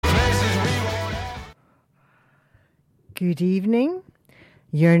Good evening.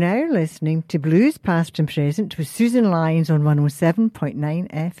 You're now listening to Blues Past and Present with Susan Lyons on 107.9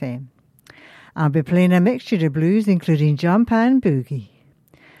 FM. I'll be playing a mixture of blues including jump and boogie.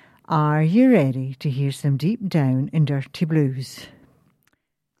 Are you ready to hear some deep down and dirty blues?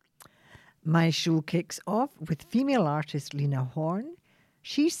 My show kicks off with female artist Lena Horne.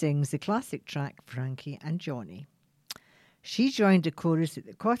 She sings the classic track Frankie and Johnny. She joined the chorus at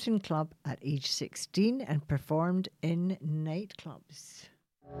the Cotton Club at age 16 and performed in nightclubs.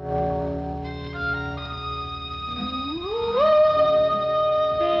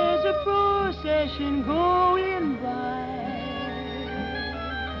 There's a procession going by,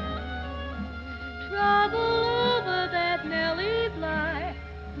 travel over that Nellie Bly.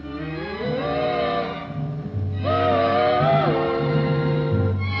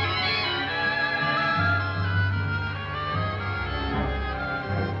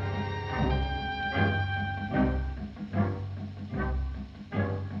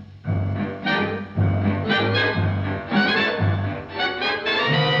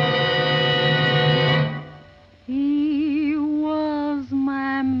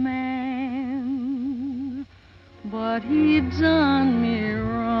 But he done me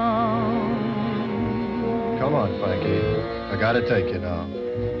wrong. Come on, Frankie. I gotta take you now.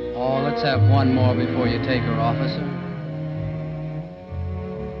 Oh, let's have one more before you take her, officer.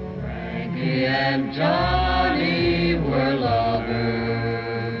 Frankie and Johnny were lovers.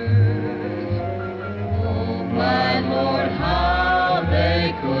 Oh, my Lord, how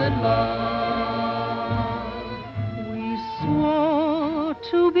they could love. We swore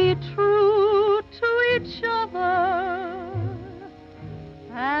to be true to each other,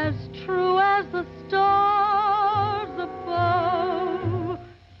 as true as the stars above.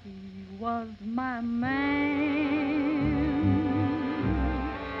 He was my man,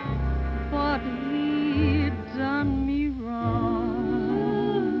 but he'd done me wrong.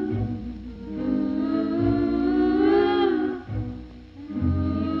 He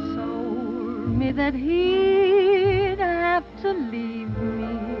told me that he'd have to leave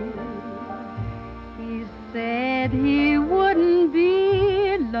me. He said he wouldn't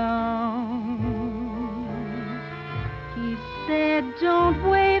be long. He said, don't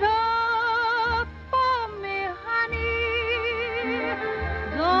wait up for me, honey.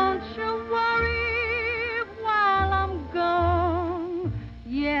 Don't you worry while I'm gone.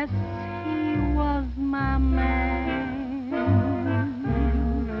 Yes, he was my man,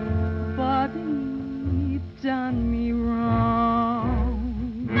 but he done me wrong.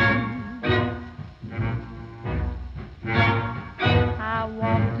 I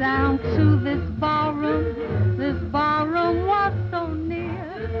walked down to this barroom was so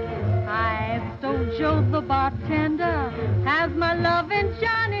near. I asked old Joe the bartender, has my loving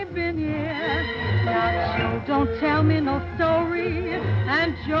Johnny been here? Now Joe don't tell me no story,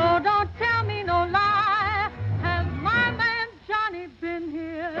 and Joe don't tell me no lie. Has my man Johnny been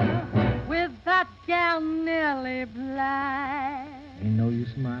here with that gal Nellie Bly? Ain't no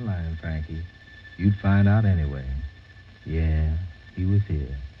use in my lying, Frankie. You'd find out anyway. Yeah, he was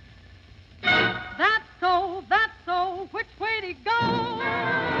here. That's so, which way'd he go?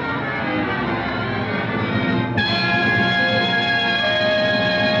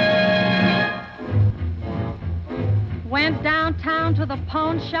 Went downtown to the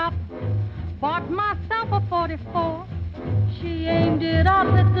pawn shop, bought myself a 44. She aimed it up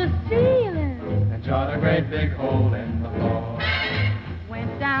at the ceiling and shot a great big hole in the floor.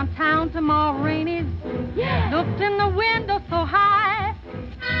 Went downtown to Ma Rainey's, looked in the window so high.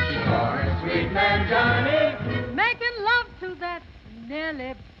 She saw her sweet man Johnny making love to that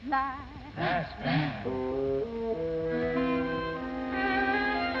Nellie Bly. That's bad.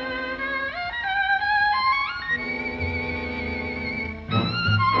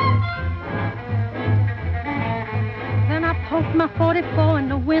 Then I poked my 44 in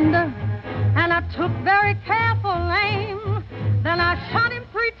the window, and I took very careful aim. Then I shot him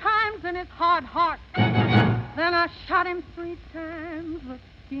 3 times in his hard heart. Then I shot him 3 times again.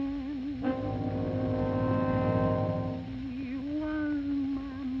 He was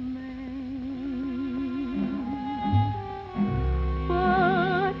my man,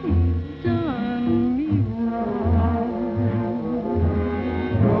 but he done me wrong.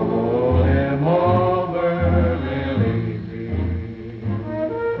 Roll him over real easy.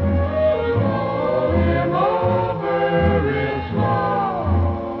 Roll him over real slow.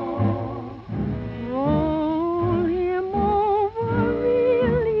 Roll him over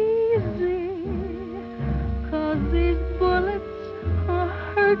real easy.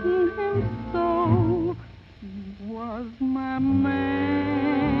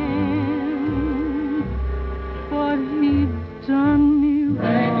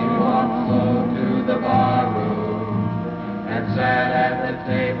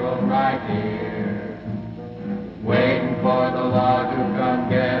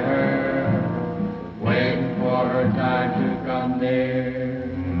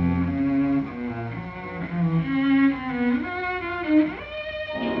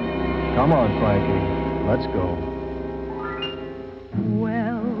 Come on, Frankie. Let's go.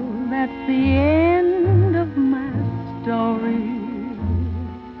 Well, that's the end of my story.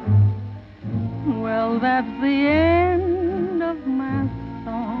 Well, that's the end of my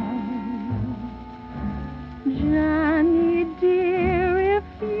song. Johnny dear, if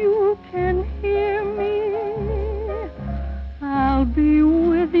you can hear me, I'll be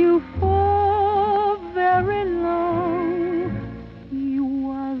with you for very long. He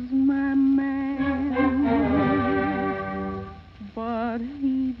was my man, but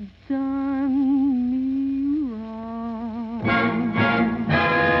he done me wrong.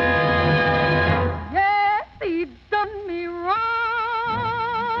 Yes, he done me wrong.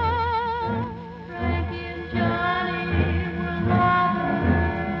 Frankie and Johnny will always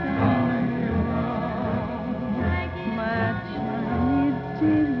done me wrong. My Johnny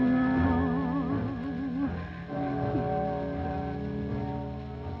did wrong.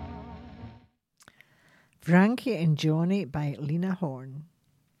 Frankie and Johnny by Lena Horne.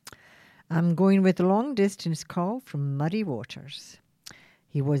 I'm going with a long distance call from Muddy Waters.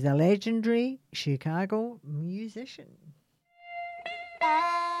 He was a legendary Chicago musician.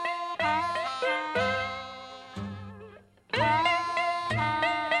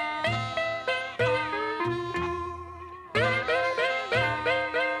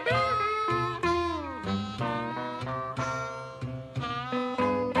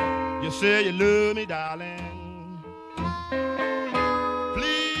 You say you love me, darling.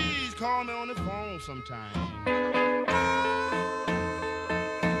 Please call me on the phone sometime.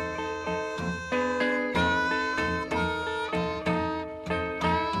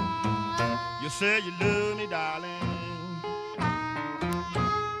 You say you love me, darling.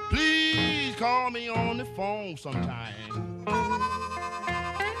 Please call me on the phone sometime.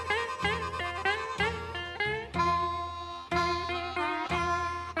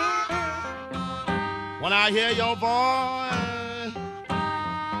 When I hear your voice,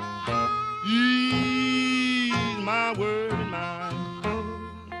 ease my word and mind.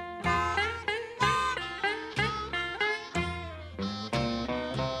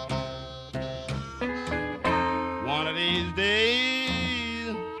 One of these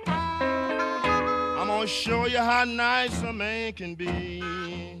days, I'm gonna show you how nice a man can be.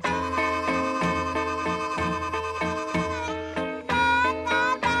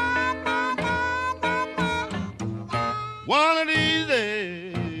 One of these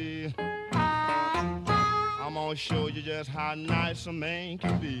days, I'm gonna show you just how nice a man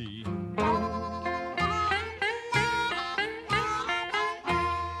can be.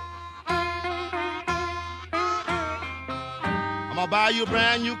 I'm gonna buy you a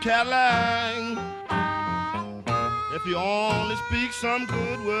brand new Cadillac if you only speak some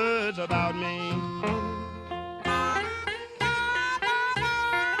good words about me.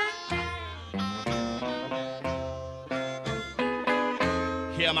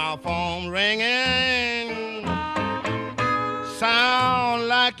 Hear my phone ringing, sound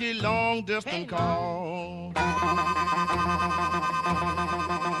like a long distance call.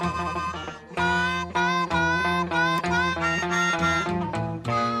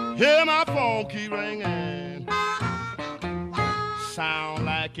 Hear my phone keep ringing, sound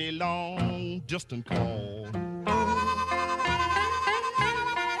like a long distance call.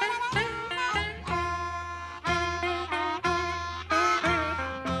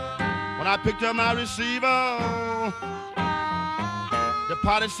 When I picked up my receiver, the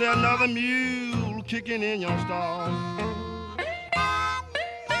party said another mule kicking in your stall.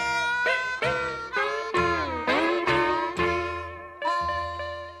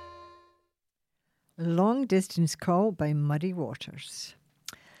 Long Distance Call by Muddy Waters.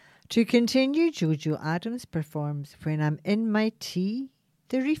 To continue, Jojo Adams performs When I'm in My Tea,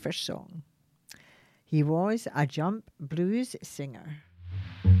 the Reefer song. He was a jump blues singer.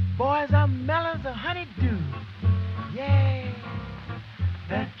 Boys, I'm mellow as a honeydew. Yeah,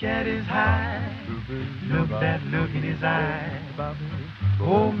 that cat is high. Look that look in his eye.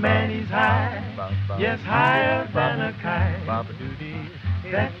 Oh man, he's high. Yes, higher than a kite.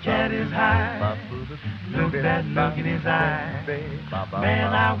 That cat is high. Look that look in his eye.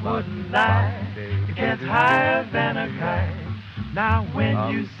 Man, I wouldn't lie. The cat's higher than a kite. Now when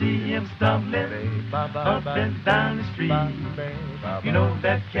you see him stumbling up and down the street, you know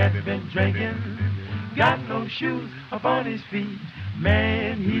that cat's been drinking, got no shoes upon his feet.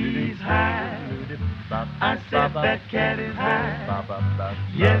 Man, he's high. I said that cat is high.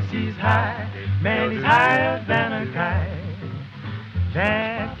 Yes, he's high. Man, he's higher than a kite.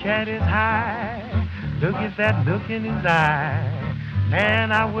 That cat is high. Look at that look in his eye.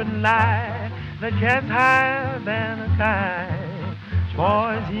 Man, I wouldn't lie. The cat's higher than a kite.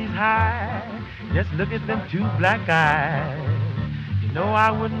 Boys, he's high. Just look at them two black eyes. You know I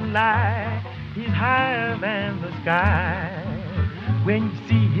wouldn't lie. He's higher than the sky. When you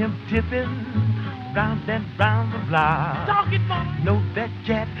see him tipping round and round the block, know that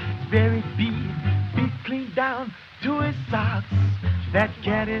cat is very beat, beat clean down to his socks. That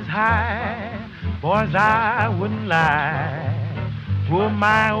cat is high. Boys, I wouldn't lie. Oh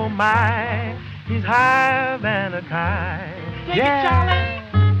my, he's higher than a kite. Take it, Charlie.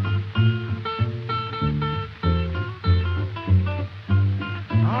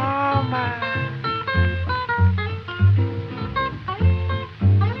 Oh my.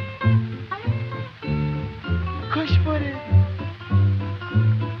 Cush-footed.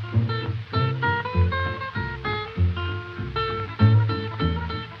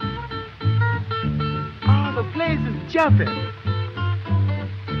 Oh, the place is jumping.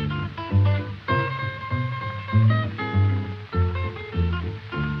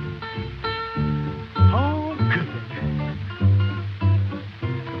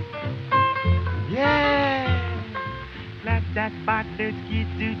 That body, ski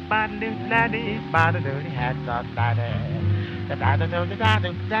do body, laddie, body, hat, dot, daddy. The body, the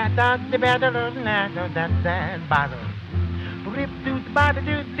body. Rip do the body,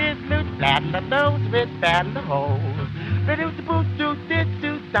 do this, do flatten the nose with battle the hose. Ready to boot, do this,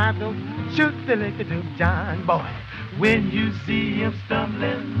 do that, shoot the liquor to John Boy. When you see him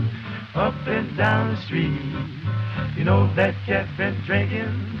stumbling up and down the street, you know that cat's been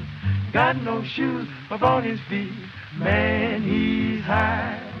drinking, got no shoes up on his feet. Man, he's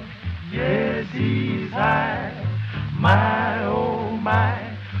high, yes, he's high, my, oh,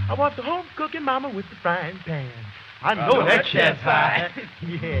 my. I want the home cooking mama with the frying pan. I know that cat's high,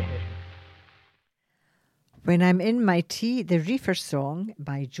 yeah. When I'm in My Tea, the Reefer Song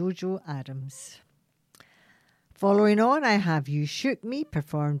by Jojo Adams. Following on, I have You Shook Me,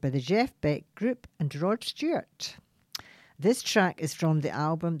 performed by the Jeff Beck Group and Rod Stewart. This track is from the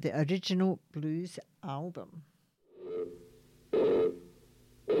album, the Original Blues Album.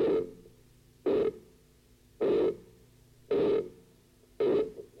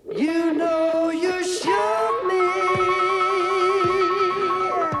 You know you shook me.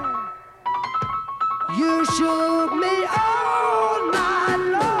 You shook me all night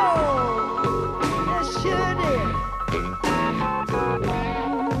long. Yes, you did.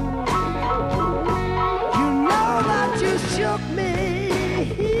 You know that you shook me.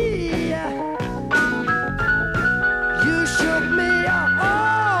 You shook me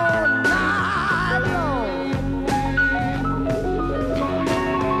all night long.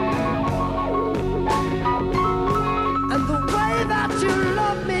 And the way that you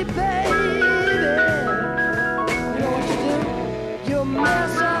love me, baby, you know what you do? You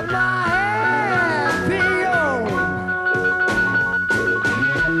mess up my happy home.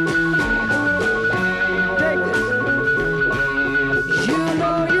 Take this. You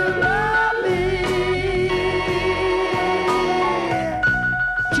know you love me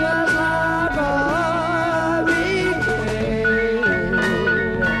just like a hurricane.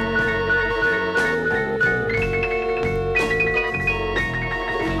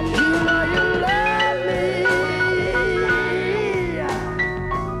 You know you love me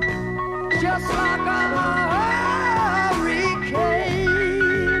just like a hurricane.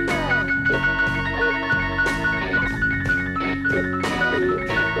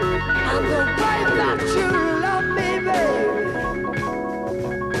 And the way that you love me, baby,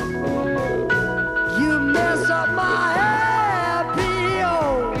 you mess up my happy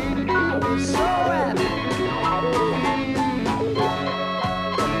home. So happy.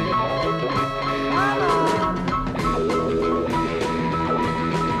 Come on.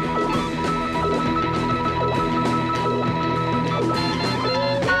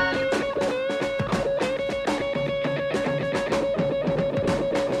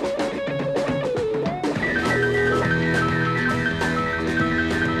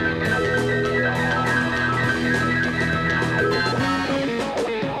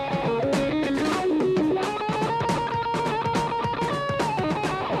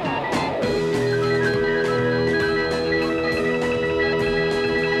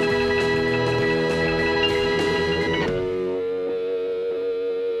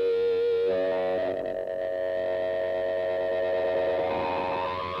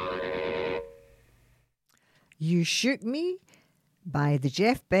 You Shook Me by the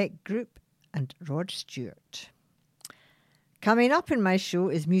Jeff Beck Group and Rod Stewart. Coming up in my show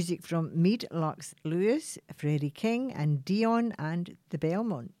is music from Meade Lux Lewis, Freddie King and Dion and the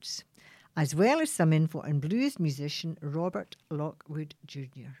Belmonts, as well as some info on blues musician Robert Lockwood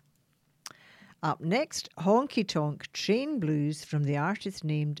Jr. Up next, Honky Tonk Train Blues from the artist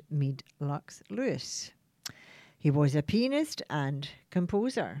named Mead Lux Lewis. He was a pianist and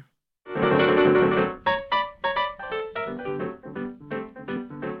composer.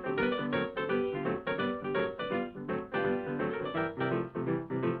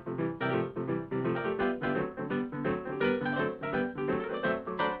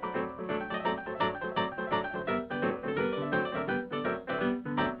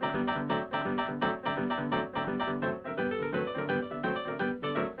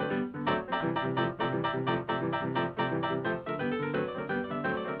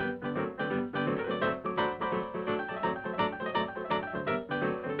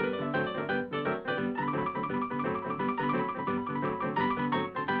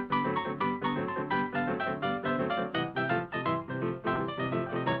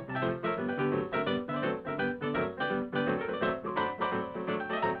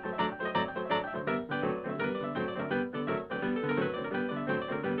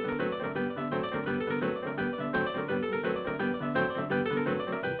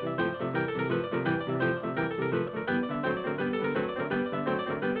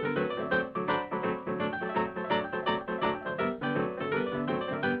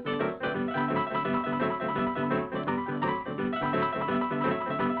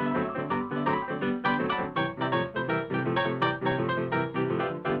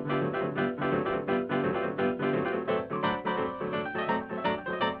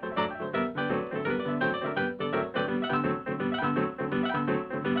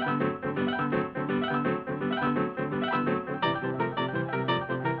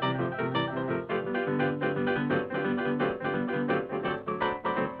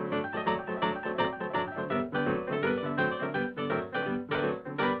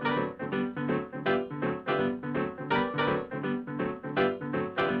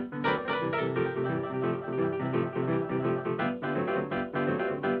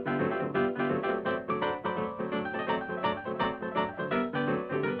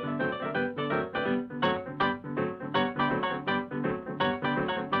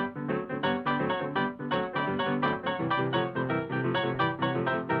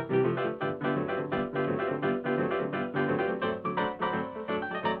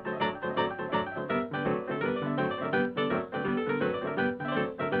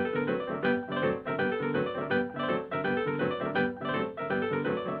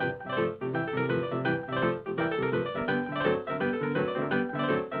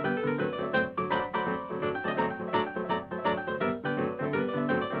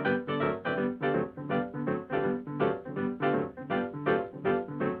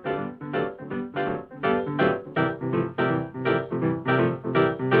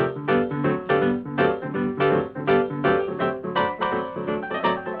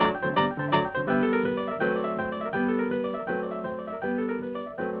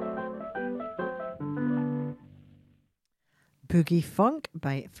 Boogie Funk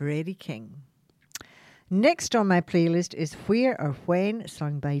by Freddie King. Next on my playlist is Where or When,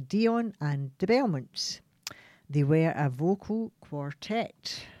 sung by Dion and the Belmonts. They were a vocal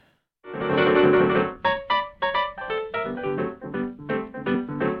quartet.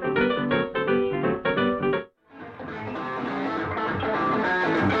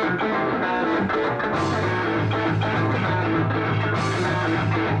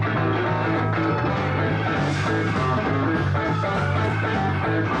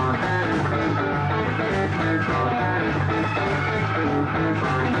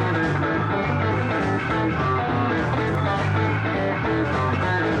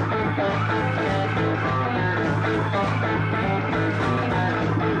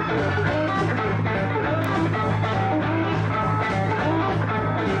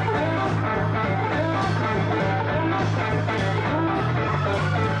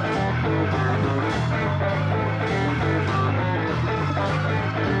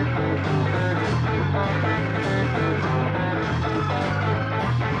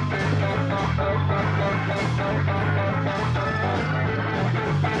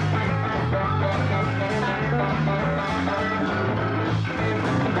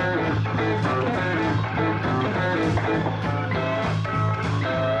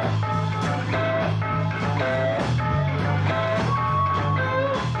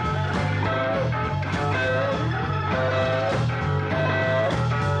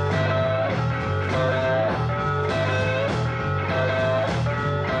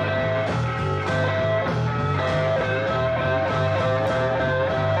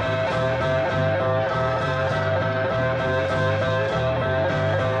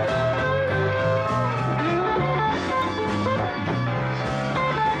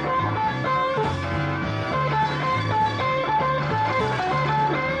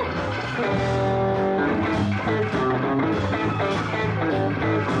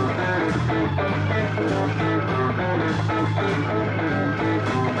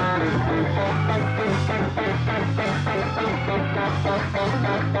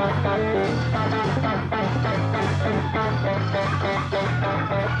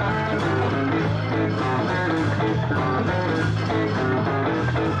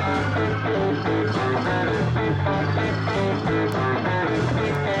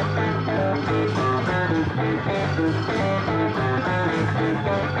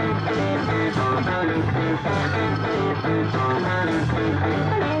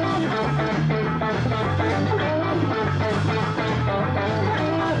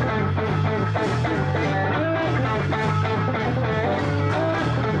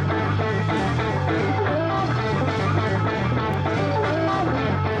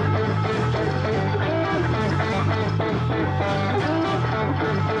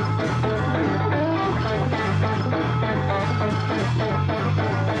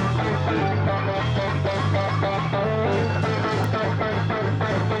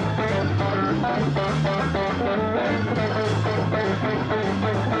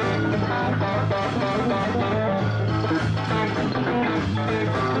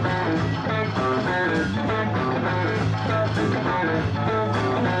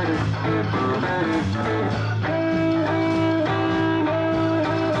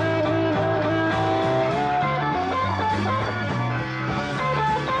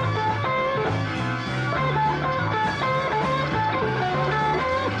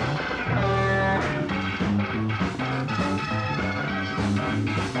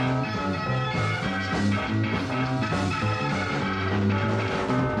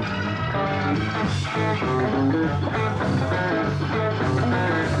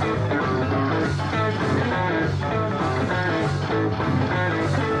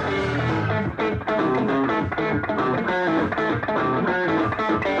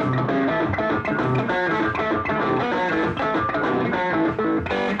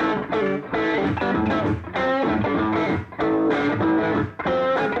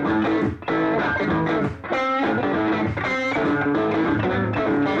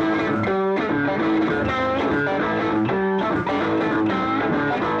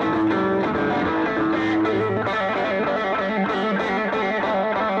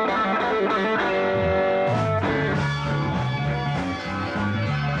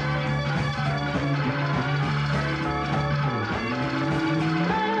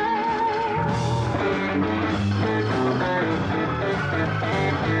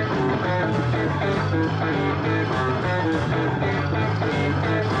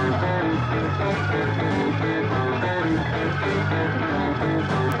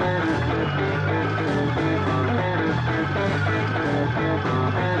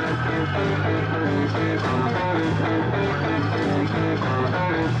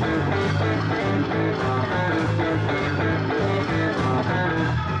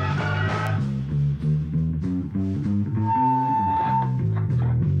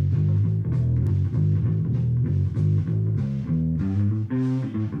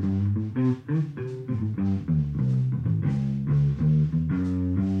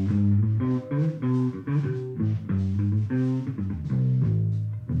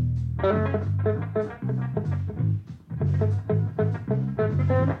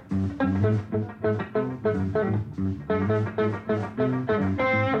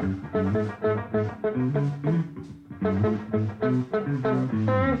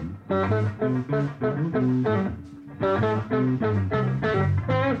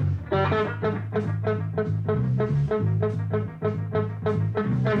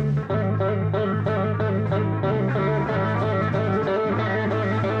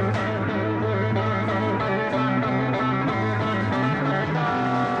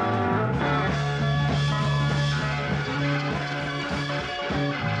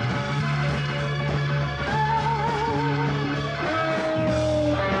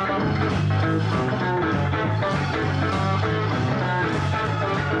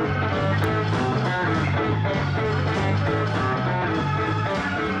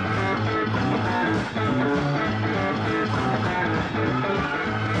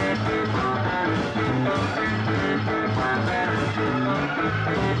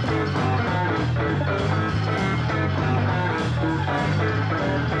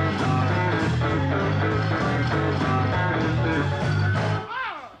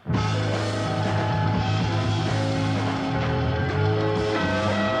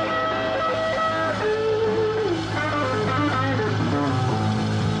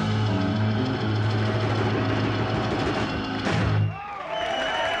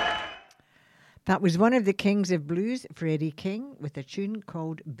 That was one of the kings of blues, Freddie King, with a tune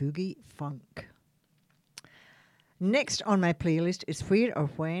called Boogie Funk. Next on my playlist is Where or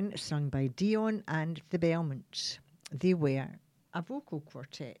When, sung by Dion and the Belmonts. They were a vocal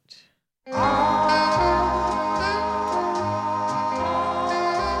quartet.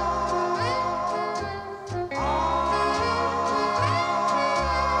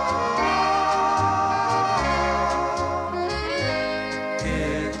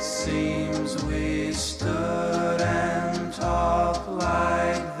 It seems we stood and talked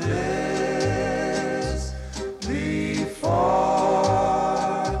like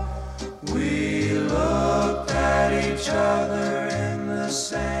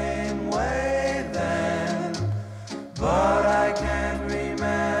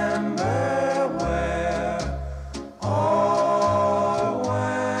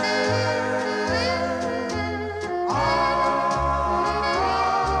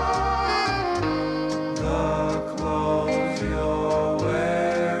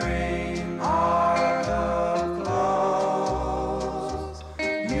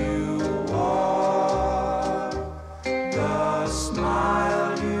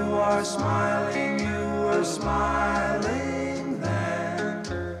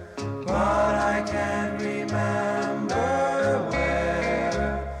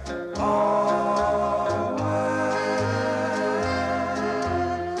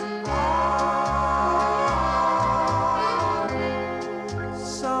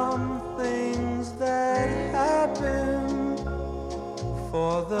some things that happen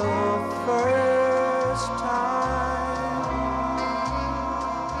for the first time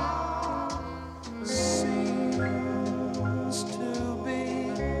seems to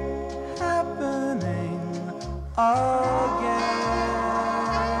be happening again.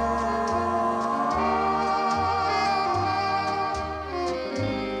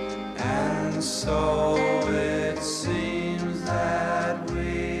 And so it seems that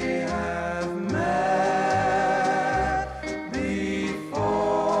we have met before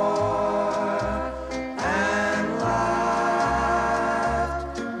and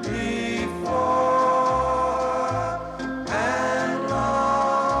laughed before and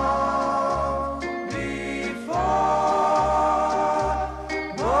loved before,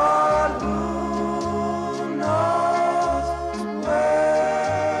 but who knows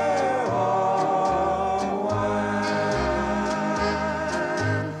where or when?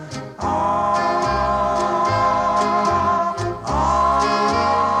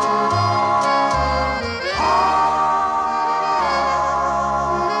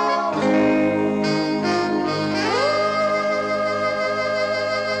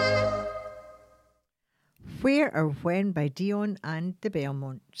 Where or When by Dion and the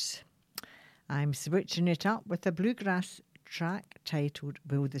Belmonts. I'm switching it up with a bluegrass track titled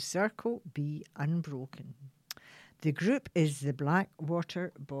Will the Circle Be Unbroken? The group is the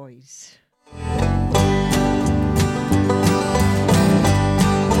Blackwater Boys.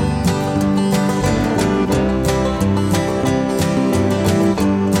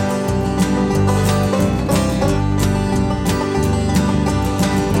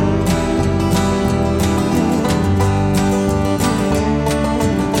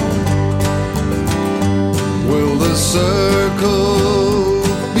 Will the circle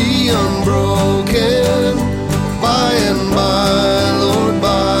be unbroken by and by, Lord,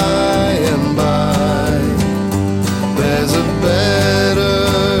 by and by? There's a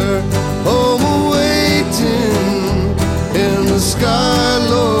better home awaiting in the sky,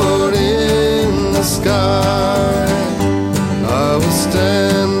 Lord, in the sky. I was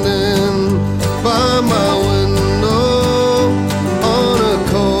standing by my window on a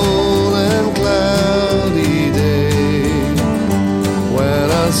cold and cloudy day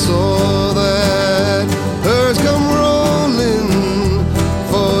when I saw that herds come rolling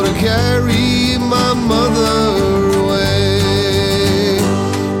for to carry my mother away.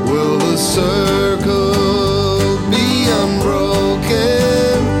 Will the circle be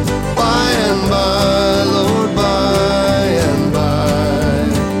unbroken by and by, Lord, by and by?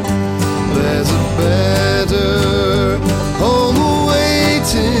 There's a better home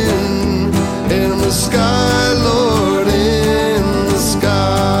awaiting in the sky, Lord, in the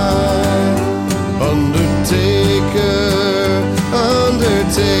sky. Undertaker,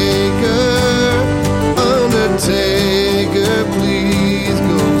 undertaker, undertaker, please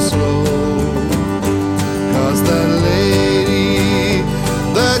go slow. 'Cause that lady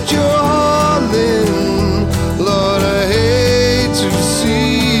that you're hauling, Lord, I hate to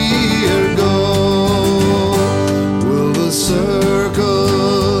see her go. Will the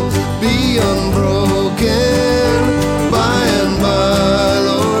circle be unbroken by and by,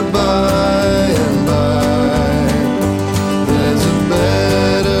 Lord, by and by? There's a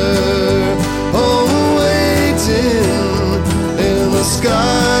better home waiting in the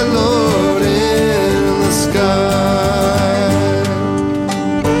sky, Lord, in the sky.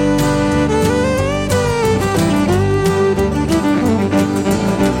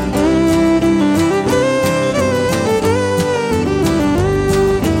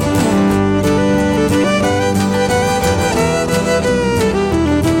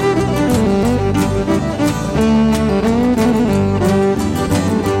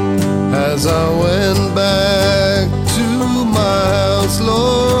 As I went back to my house,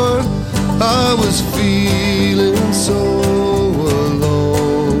 Lord, I was feeling so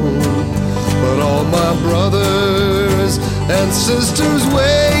alone. But all my brothers and sisters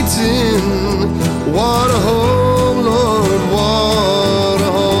waiting, what a home, Lord, what a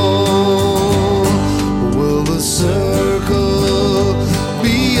home. Will the circle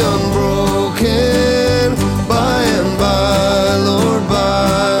be unbroken by and by, Lord,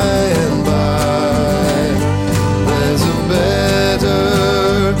 by and by? There's a better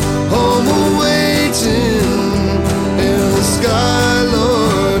home awaiting in the sky,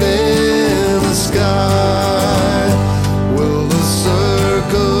 Lord, in the sky. Will the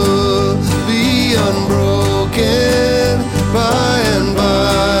circle be unbroken by and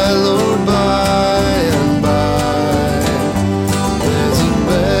by, Lord, by and by? There's a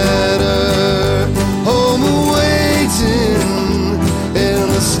better home awaiting in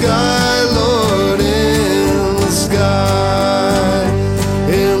the sky. sky, Lord, in the sky,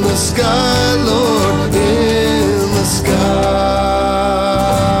 in the sky, Lord, in the sky.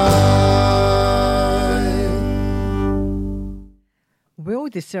 Will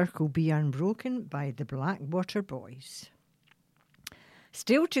the Circle Be Unbroken by the Blackwater Boys.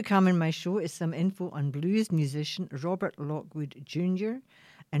 Still to come in my show is some info on blues musician Robert Lockwood Jr.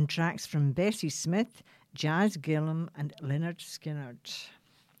 and tracks from Bessie Smith, Jazz Gillum and Lynyrd Skynyrd.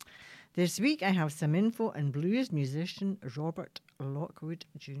 This week I have some info on blues musician Robert Lockwood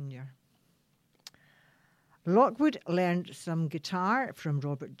Jr. Lockwood learned some guitar from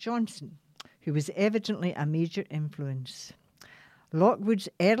Robert Johnson, who was evidently a major influence. Lockwood's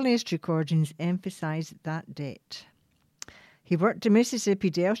earliest recordings emphasise that debt. He worked the Mississippi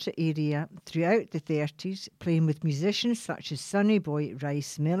Delta area throughout the 30s, playing with musicians such as Sonny Boy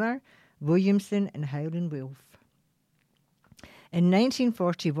Rice Miller, Williamson and Howlin' Wolf. In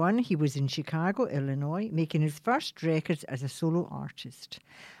 1941, he was in Chicago, Illinois, making his first records as a solo artist,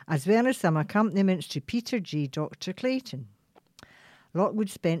 as well as some accompaniments to Peter J. Dr. Clayton. Lockwood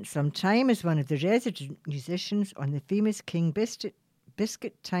spent some time as one of the resident musicians on the famous King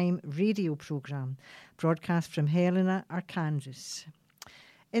Biscuit Time radio program, broadcast from Helena, Arkansas.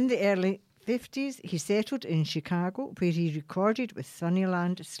 In the early 50s, he settled in Chicago, where he recorded with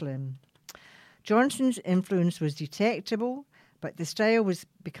Sunnyland Slim. Johnson's influence was detectable, but the style was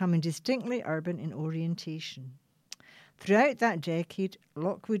becoming distinctly urban in orientation. Throughout that decade,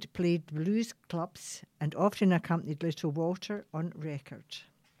 Lockwood played blues clubs and often accompanied Little Walter on record,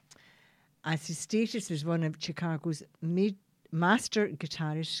 as his status as one of Chicago's master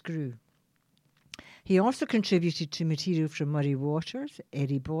guitarists grew. He also contributed to material from Murray Waters,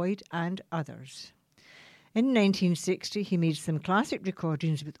 Eddie Boyd, and others. In 1960, he made some classic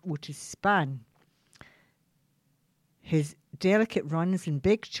recordings with Otis Spann. His delicate runs and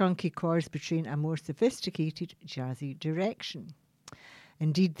big chunky chords betraying a more sophisticated jazzy direction.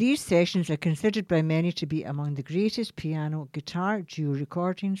 Indeed, these sessions are considered by many to be among the greatest piano-guitar duo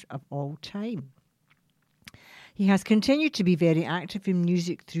recordings of all time. He has continued to be very active in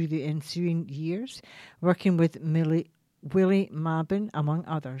music through the ensuing years, working with Willie Mabin, among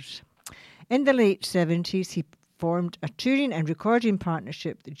others. In the late 70s, he formed a touring and recording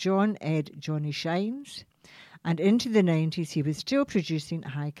partnership with John Ed Johnny Shines, and into the 90s he was still producing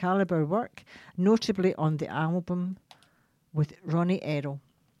high-caliber work, notably on the album with Ronnie Errol.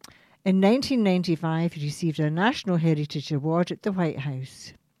 In 1995, he received a National Heritage Award at the White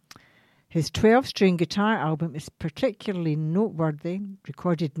House. His 12-string guitar album is particularly noteworthy,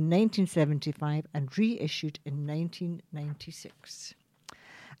 recorded in 1975 and reissued in 1996.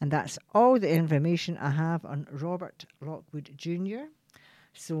 And that's all the information I have on Robert Lockwood Jr.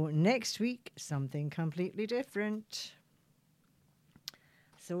 So next week, something completely different.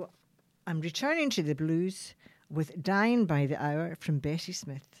 So I'm returning to the blues with Dying by the Hour from Bessie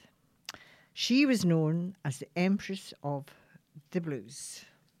Smith. She was known as the Empress of the Blues.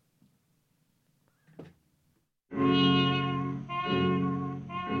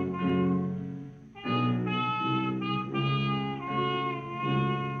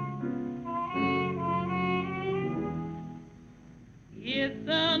 It's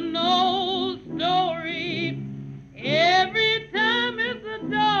an old story. Every time it's a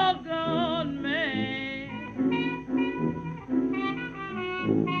doggone man.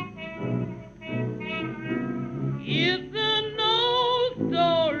 It's an old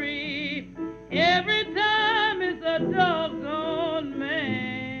story. Every time it's a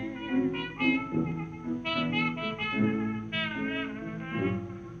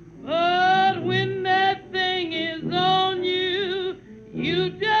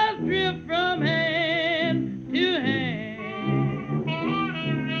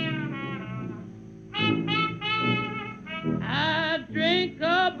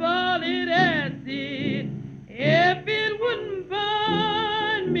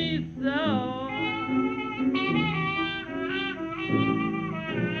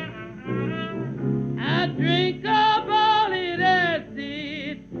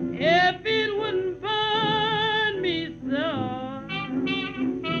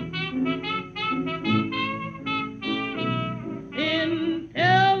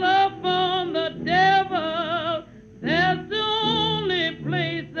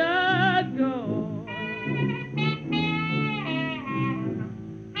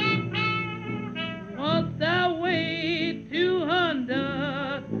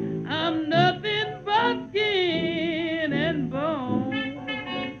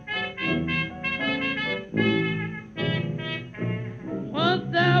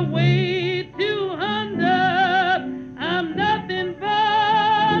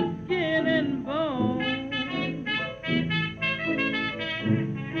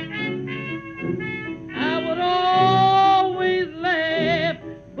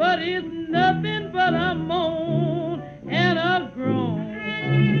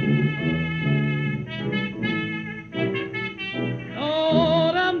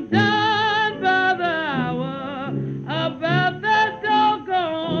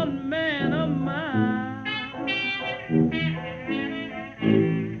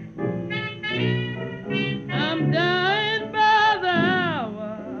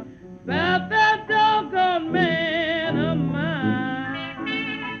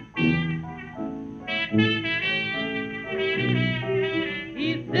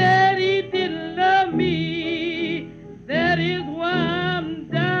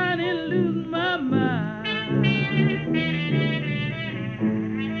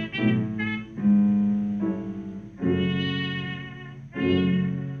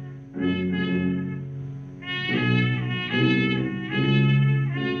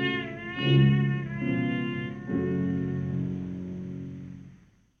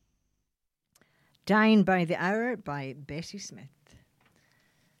Dying by the Hour by Bessie Smith.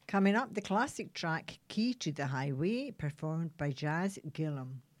 Coming up, the classic track Key to the Highway, performed by Jazz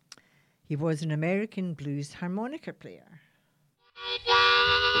Gillum. He was an American blues harmonica player.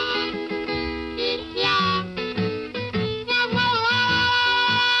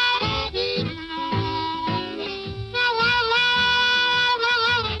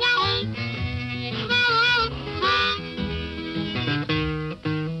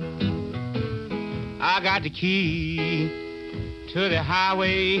 I got the key to the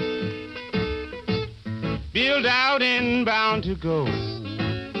highway, built out and bound to go.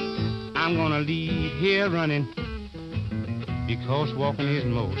 I'm gonna leave here running, because walking is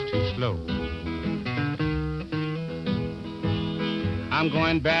most too slow. I'm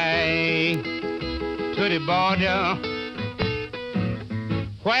going back to the border,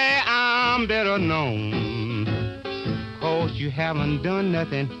 where I'm better known, 'cause you haven't done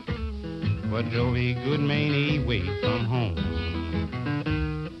nothing but drove a good many away from home.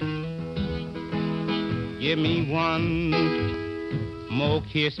 Give me one more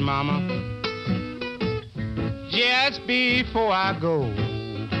kiss, mama, just before I go,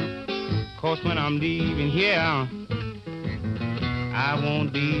 'cause when I'm leaving here, I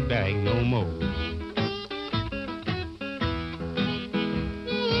won't be back no more.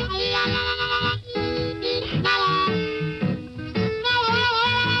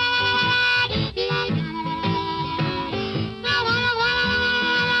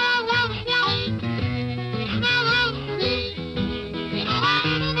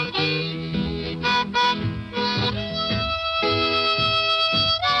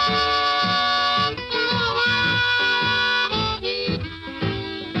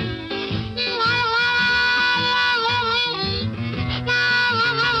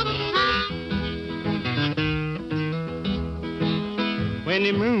 When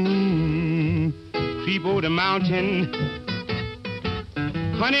the moon creep over the mountain,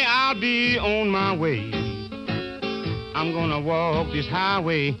 honey, I'll be on my way. I'm gonna walk this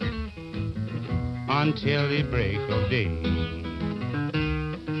highway until the break of day.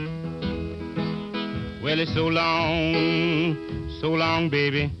 Well, it's so long,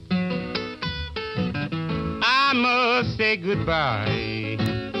 baby, I must say goodbye.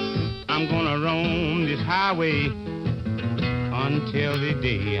 I'm gonna roam this highway until the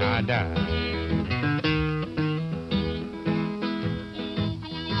day I die.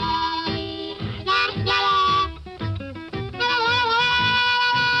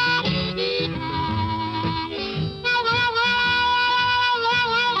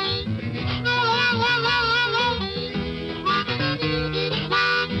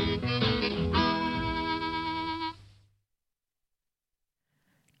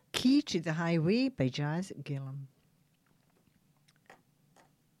 Key to the Highway by Jazz Gillum.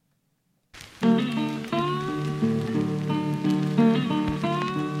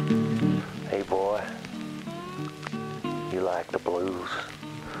 Hey boy, you like the blues?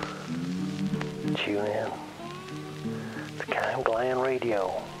 Tune in to Kime Glenn Radio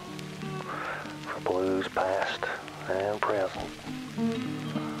for blues past and present.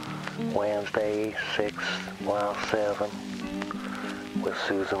 Wednesday, 6 while 7 with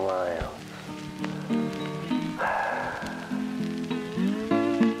Susan Lyons.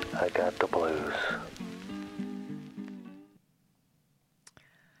 I got the blues.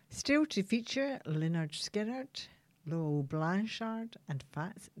 Still to feature Lynyrd Skynyrd, Lowell Blanchard and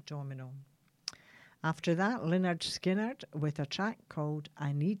Fats Domino. After that, Lynyrd Skynyrd with a track called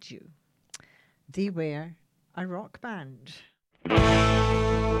I Need You. They were a rock band.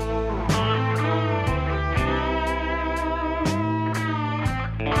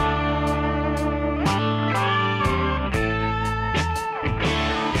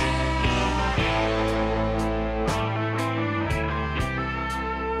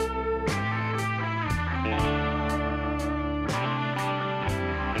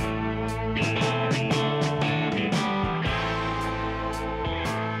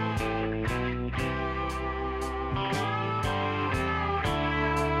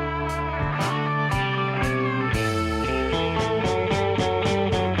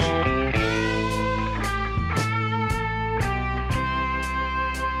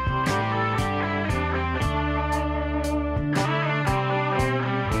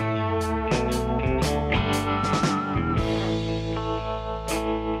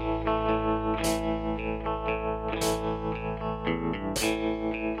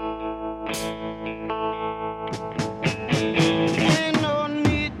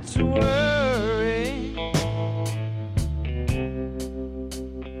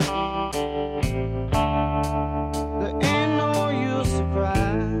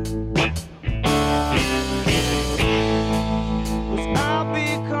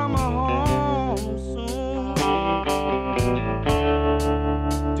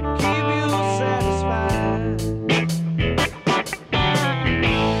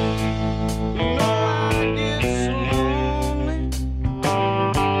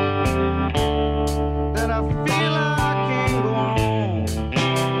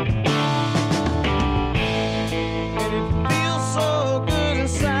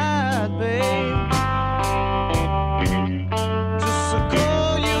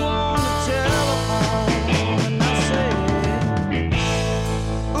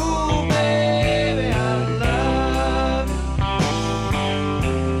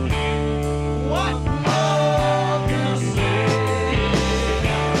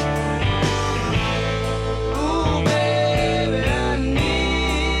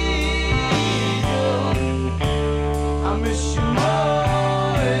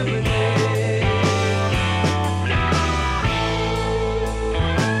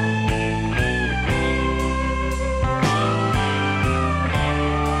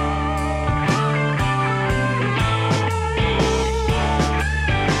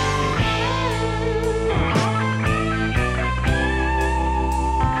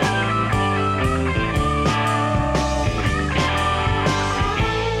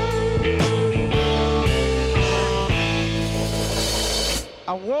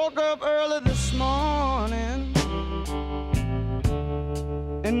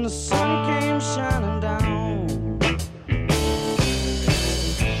 and the sun came shining down,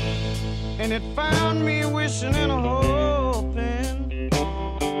 and it found me wishing and hoping,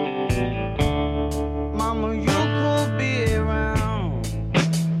 Mama, you could be around.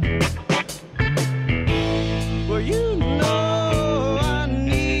 Well, you know I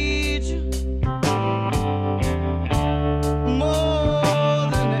need you more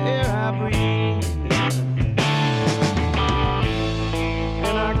than the air I breathe,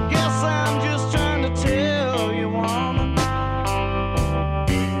 and I guess I'm just trying to tell you, woman,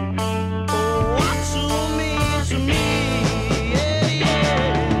 what you mean to me, yeah,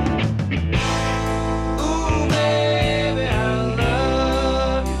 yeah. Ooh, baby, I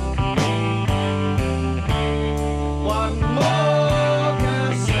love you. What more can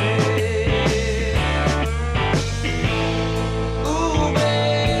I say? Ooh,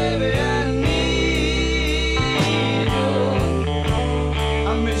 baby, I need you. I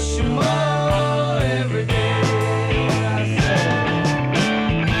miss you more every day. I say.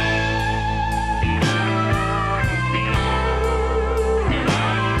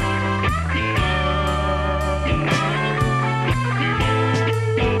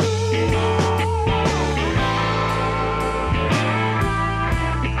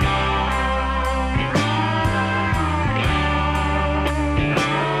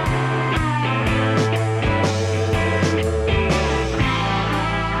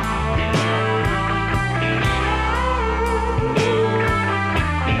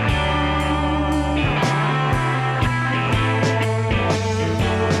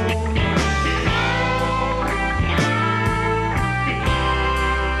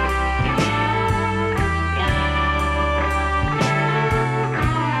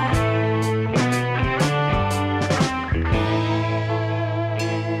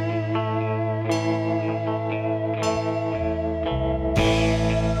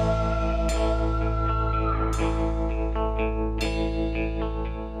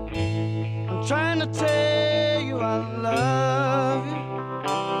 I'm trying to tell you I love you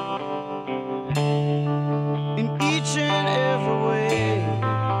in each and every way.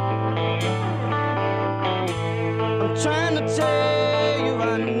 I'm trying to tell you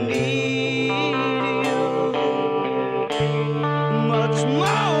I need you much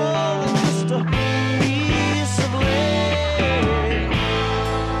more than just a piece of land.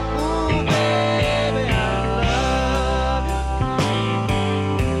 Ooh, baby, I love you.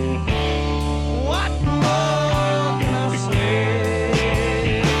 What more can I say?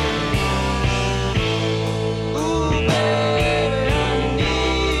 Ooh, baby, I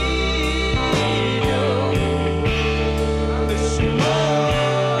need you. I miss you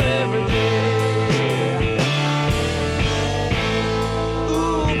more every day.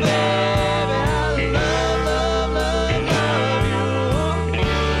 Ooh, baby, I love, love, love, love you.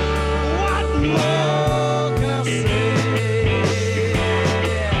 What more can I say?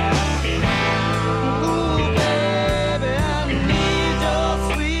 Ooh, baby, I need your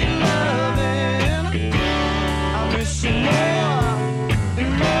sweet loving. I miss you more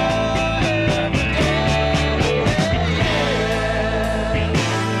and more every day. Yeah.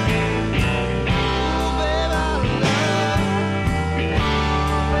 Ooh, baby, I love you.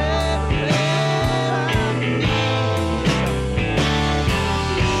 Baby, I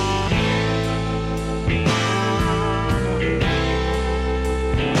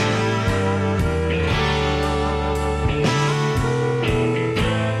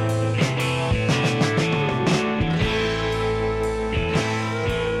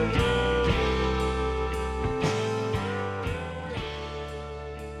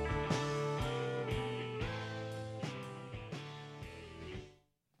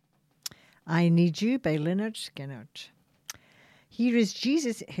I Need You by Lynyrd Skynyrd. Here is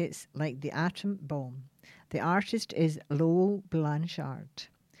Jesus Hits Like the Atom Bomb. The artist is Lowell Blanchard.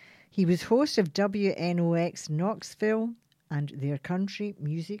 He was host of WNOX Knoxville and their country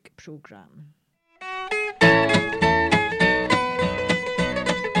music program.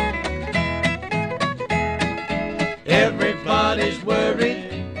 Everybody's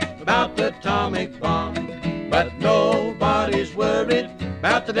worried about the atomic bomb, but nobody's worried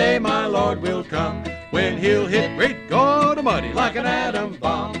about the day my Lord will come, when he'll hit great God Almighty like an atom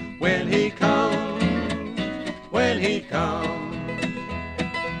bomb. When he comes, when he comes.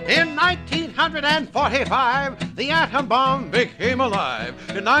 In 1945, the atom bomb became alive.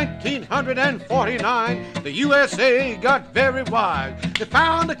 In 1949, the USA got very wise. They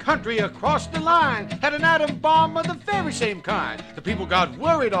found a country across the line had an atom bomb of the very same kind. The people got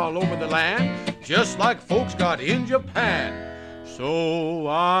worried all over the land, just like folks got in Japan. So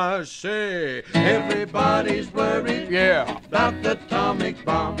I say, everybody's worried, yeah, about the atomic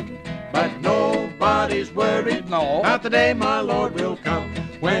bomb. But nobody's worried, no, about the day my Lord will come,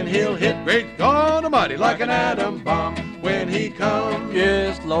 when he'll hit great God Almighty like an atom bomb. When he comes,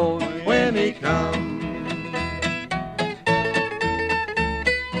 yes, Lord, when he comes.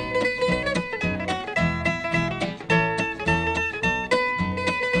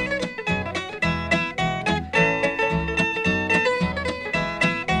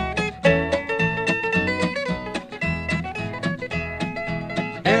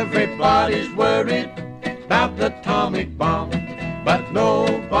 Everybody's worried about the atomic bomb, but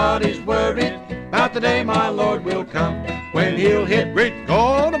nobody's worried about the day my Lord will come, when he'll hit great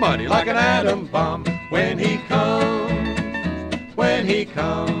God Almighty like an atom bomb. When he comes, when he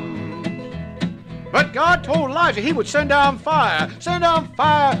comes. But God told Elijah he would send down fire from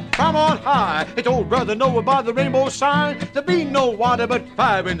on high. He told Brother Noah by the rainbow sign, there be no water but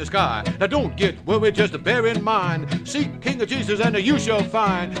fire in the sky. Now don't get worried, just bear in mind, seek King of Jesus and you shall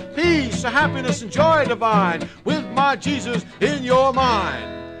find peace, happiness, and joy divine, with my Jesus in your mind.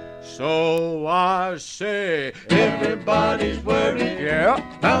 So I say, everybody's worried, yeah,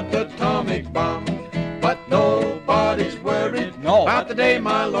 about the atomic bomb, but nobody's worried, no, about the day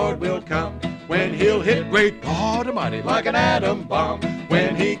my Lord will come, when he'll hit great God Almighty like an atom bomb.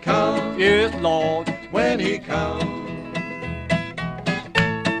 When he comes, yes, Lord, when he comes.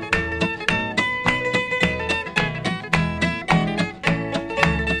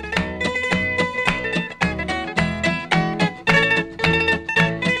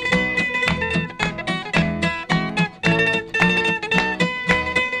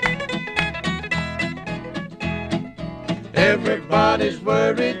 Everybody's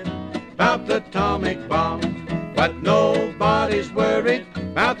worried about the atomic bomb, but nobody's worried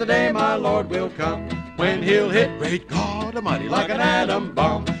about the day my Lord will come, when he'll hit great God Almighty like an atom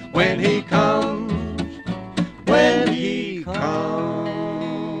bomb. When he comes, when he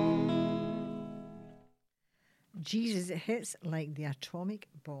comes. Jesus Hits Like the Atomic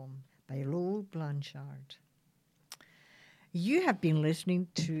Bomb by Lowell Blanchard. You have been listening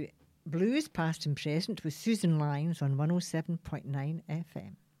to Blues Past and Present with Susan Lyons on 107.9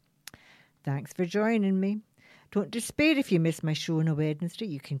 FM. Thanks for joining me. Don't despair if you miss my show on a Wednesday.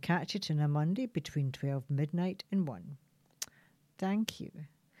 You can catch it on a Monday between 12 midnight and 1. Thank you.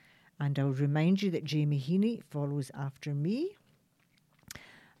 And I'll remind you that Jamie Heaney follows after me.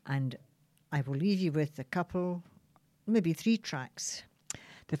 And I will leave you with a couple, maybe 3 tracks.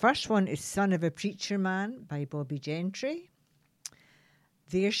 The first one is Son of a Preacher Man by Bobby Gentry.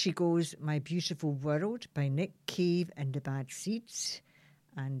 There She Goes, My Beautiful World by Nick Cave and the Bad Seeds.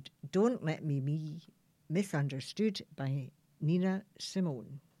 And Don't Let Me Be Misunderstood by Nina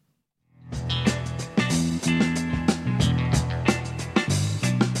Simone.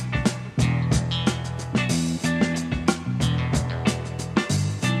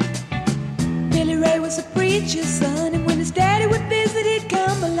 Billy Ray was a preacher's son, and when his daddy would visit, he'd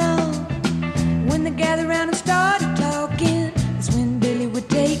come along. When they gathered around and started talking, that's when Billy would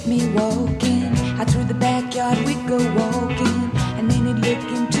take me walking. Out through the backyard we'd go walking, and then he'd look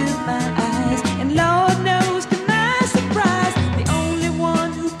into my eyes, and Lord knows to my surprise, the only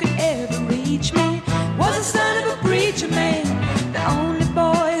one who could ever reach me was the son of a preacher man. The only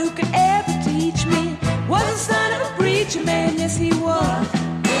boy who could ever teach me was the son of a preacher man. Yes, he was.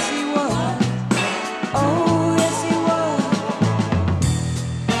 Yes, he was. Oh, yes, he was.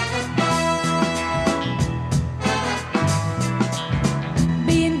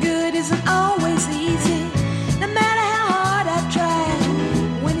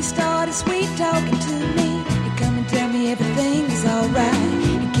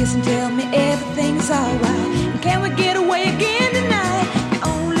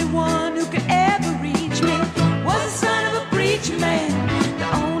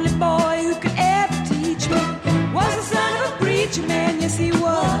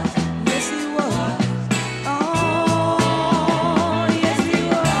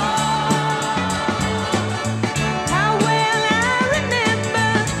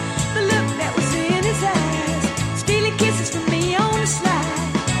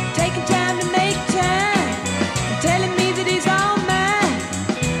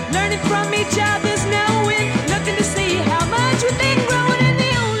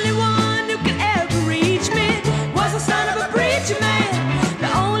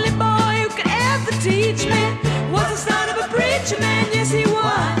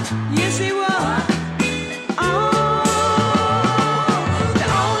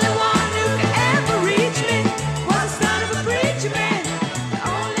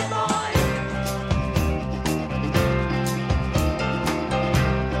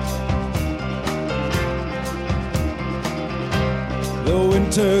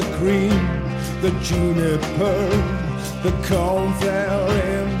 wintergreen, the juniper, the cornflower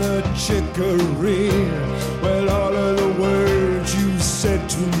and the chicory. Well, all of the words you said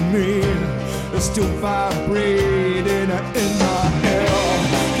to me are still vibrating in my ear.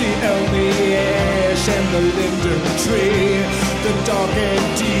 The elm, the ash and the linden tree, the dark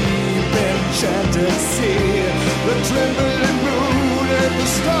and deep enchanted sea, the trembling moon and the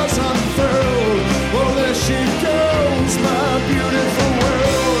stars unfurled. Well, there she goes, my beautiful world.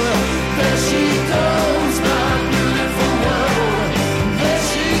 There she goes, my beautiful world. There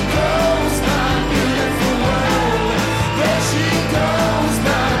she goes, my beautiful world. There she goes,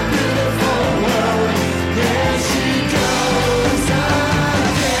 my beautiful world. There she goes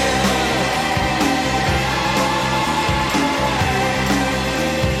again.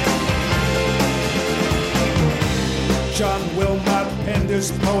 John Wilmot penned his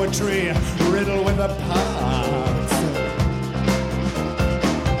poetry, riddled with the parts.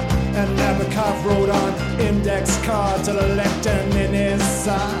 And Nabokov wrote on index cards a lectern in his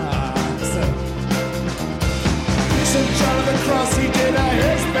socks. St. John of the Cross, he did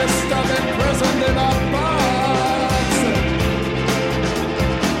his best stuff in prison in a box.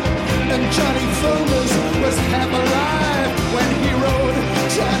 And Johnny Fulmers was half alive when he wrote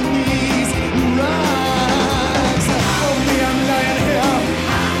Chinese rhymes. Oh, me, I'm lying here,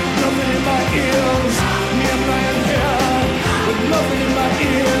 nothing in my ears. Me, I'm lying here, with nothing in my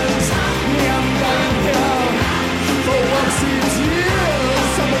ears. Me, I'm lying here, for what seems years.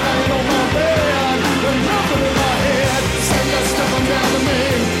 Something lying on my bed, with nothing in my head. Send that stuff down to me,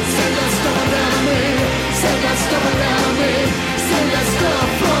 send that stuff down to me, send that stuff down to me, send that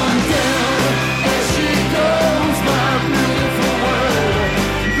stuff on down. There she goes, my beautiful world.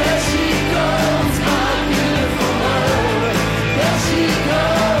 There she goes, my beautiful world. There she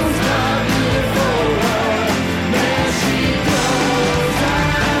goes, my beautiful world. There she goes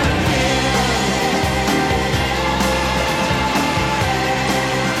again.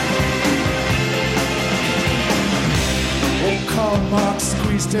 Oh, Karl Marx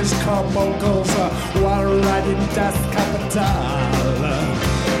squeezed his carbuncles while riding Das Kapital.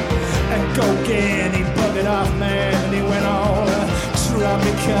 And Gauguin, he bugged off, man, and he went all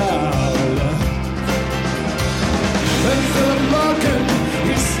tropical. And Philip Larkin,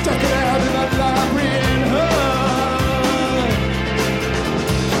 he stuck it out in a library in Hull.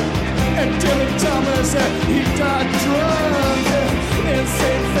 And Dylan Thomas, he died drunk in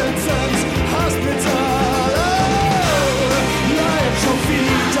St. Vincent's Hospital. Oh, lie at your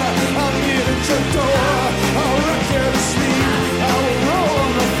feet, I'll kneel at your door, I'll rock you to sleep, I'll roll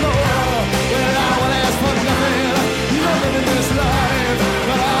on the floor. Well, I will ask for nothing, nothing in this life.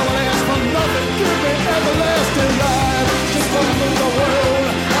 But I will ask for nothing, give me everlasting life. Just wanna move the world,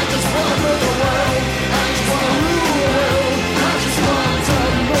 I just wanna move the world, I just wanna rule the world, I just want to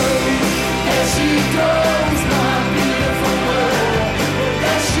move. There she goes, my beautiful world.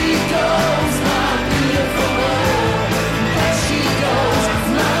 There she goes, my beautiful world. There she goes,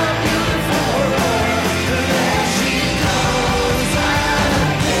 my beautiful world. There she goes again.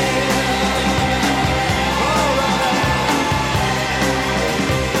 All right.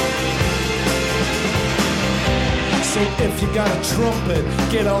 So if you got a trumpet,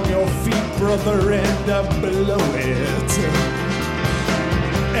 get on your feet, brother, and blow it.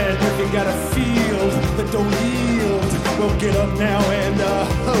 And if you got a field that don't yield, well, get up now and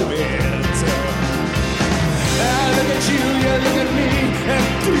hoe it. I look at you, you look at me, and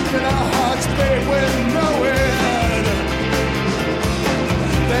deep in our hearts, babe, we know it.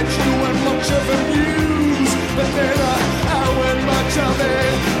 That you weren't much of a muse, but then I weren't much of a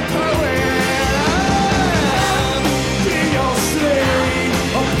poet. I'll be your slave,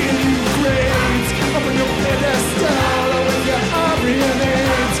 I'll give you grades, up on your pedestal with your Aryan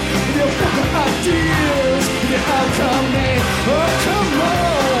aids, with your book of ideals, with your alchemy. Oh, come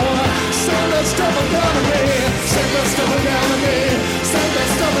on, send that stuff down to me, send that stuff down to me, send that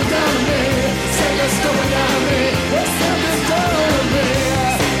stuff down to me, send that stuff down to me.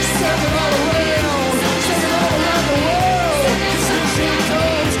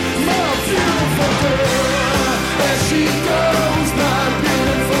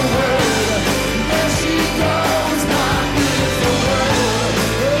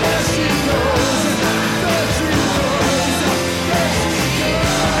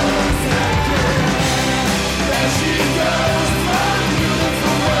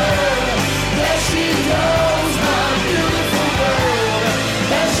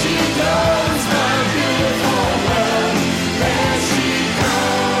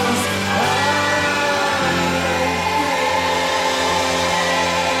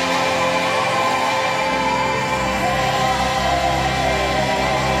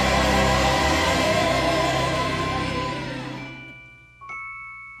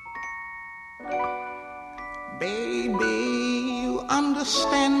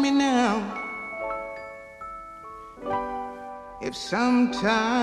 understand me now. If sometime